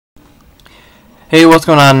Hey, what's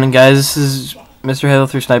going on, guys? This is Mr. Halo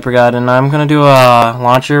 3 Sniper God, and I'm gonna do a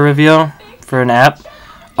launcher review for an app.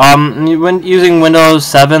 When using Windows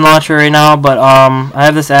 7 launcher right now, but I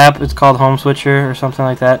have this app. It's called Home Switcher or something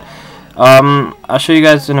like that. I'll show you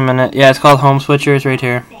guys in a minute. Yeah, it's called Home Switcher. It's right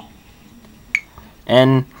here,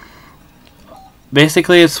 and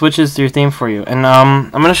basically it switches your theme for you. And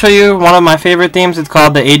I'm gonna show you one of my favorite themes. It's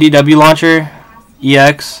called the ADW Launcher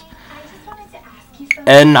EX.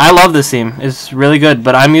 And I love this theme. It's really good.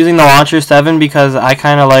 But I'm using the Launcher 7 because I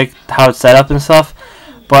kind of like how it's set up and stuff.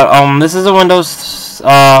 But this is a Windows.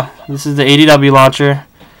 This is the ADW launcher.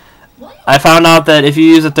 I found out that if you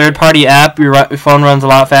use a third-party app, your phone runs a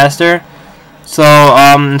lot faster. So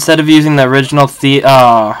instead of using the original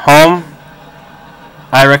Home,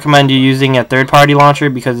 I recommend you using a third-party launcher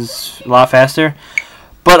because it's a lot faster.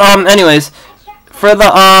 But anyways, for the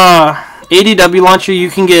ADW launcher, you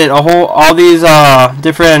can get all these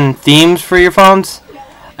different themes for your phones,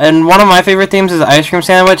 and one of my favorite themes is Ice Cream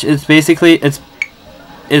Sandwich. It's basically it's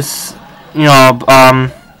you know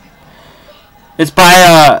it's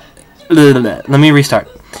by let me restart.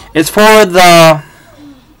 It's for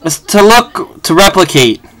it's to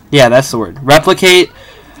replicate. Yeah, that's the word. Replicate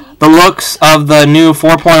the looks of the new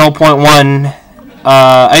 4.0.1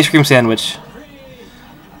 Ice Cream Sandwich,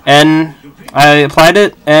 and I applied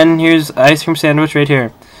it, and here's Ice Cream Sandwich right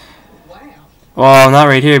here. Well, not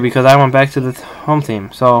right here because I went back to the home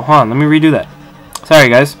theme. So, hold on, let me redo that. Sorry,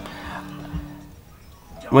 guys.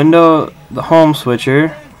 The home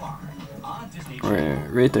switcher.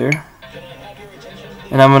 Right there.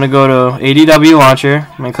 And I'm going to go to ADW launcher.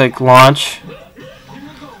 I'm going to click launch.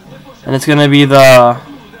 And it's going to be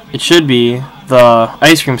it should be the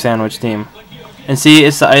Ice Cream Sandwich theme. And see,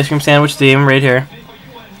 it's the Ice Cream Sandwich theme right here.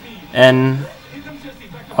 And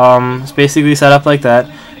it's basically set up like that.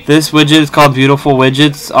 This widget is called Beautiful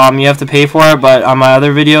Widgets. You have to pay for it, but on my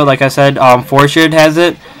other video, like I said, ForShared has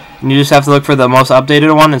it, and you just have to look for the most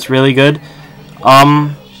updated one. It's really good.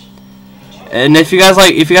 And if you guys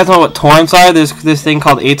know what torrents are, there's this thing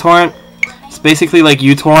called aTorrent. It's basically like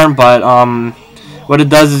uTorrent, but what it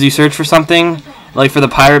does is you search for something, like for the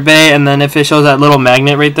Pirate Bay, and then if it shows that little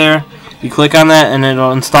magnet right there, you click on that, and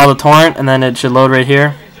it'll install the torrent, and then it should load right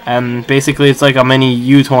here. And basically it's like a mini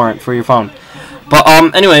uTorrent for your phone. But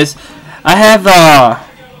anyways, I have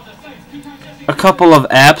a couple of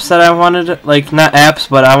apps that I wanted to, like, not apps,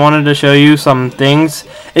 but I wanted to show you some things.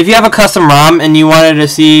 If you have a custom ROM and you wanted to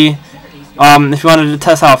see if you wanted to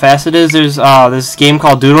test how fast it is, there's this game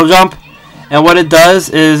called Doodle Jump, and what it does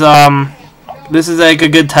is this is like a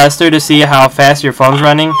good tester to see how fast your phone's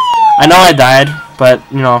running. I know I died, but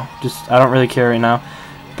you know, I don't really care right now.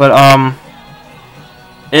 But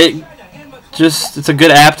it's a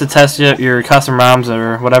good app to test your custom ROMs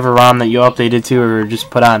or whatever ROM that you updated to or just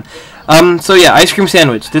put on. So yeah, Ice Cream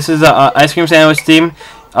Sandwich. This is a Ice Cream Sandwich theme.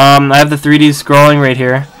 I have the 3D scrolling right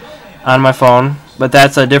here on my phone, but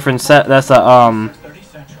that's a different set. That's a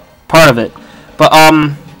part of it. But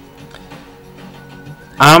I'm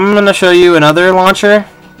gonna show you another launcher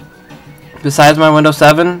besides my Windows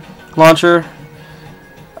 7 launcher.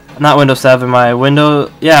 Not Windows 7, my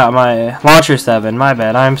Launcher 7. My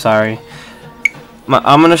bad. I'm sorry.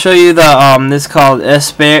 I'm gonna show you this called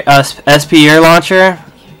SPR launcher.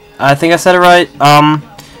 I think I said it right.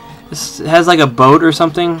 It has like a boat or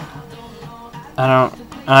something.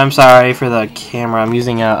 I'm sorry for the camera. I'm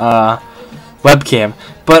using a webcam.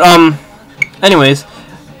 But anyways,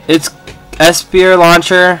 it's SPR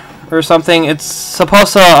launcher or something. It's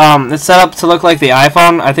supposed to it's set up to look like the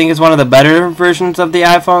iPhone. I think it's one of the better versions of the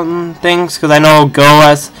iPhone things, because I know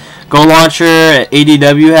Go launcher,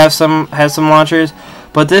 ADW has some launchers,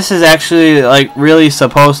 but this is actually like really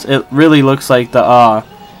it really looks like the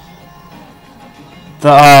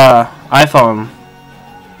iPhone.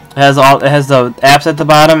 It has the apps at the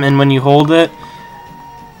bottom, and when you hold it,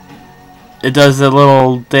 it does the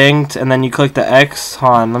little thing, and then you click the X.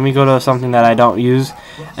 Hold on, let me go to something that I don't use,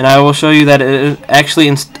 and I will show you that it actually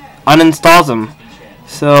uninstalls them.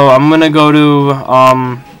 So I'm gonna go to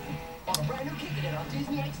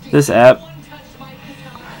this app,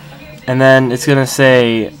 and then it's gonna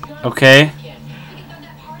say OK,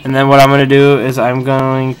 and then what I'm gonna do is I'm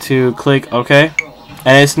going to click OK,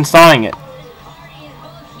 and it's installing it,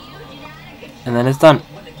 and then it's done.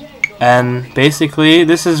 And basically,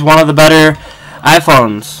 this is one of the better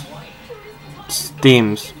iPhone's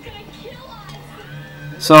themes.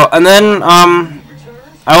 So, and then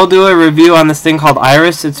I will do a review on this thing called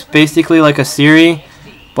Iris. It's basically like a Siri,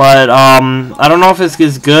 but I don't know if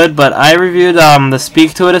it's good. But I reviewed the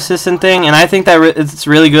Speak to It assistant thing, and I think that it's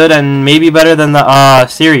really good and maybe better than the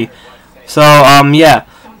Siri. So yeah,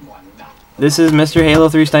 this is Mr. Halo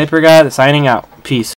 3 Sniper God signing out. Peace.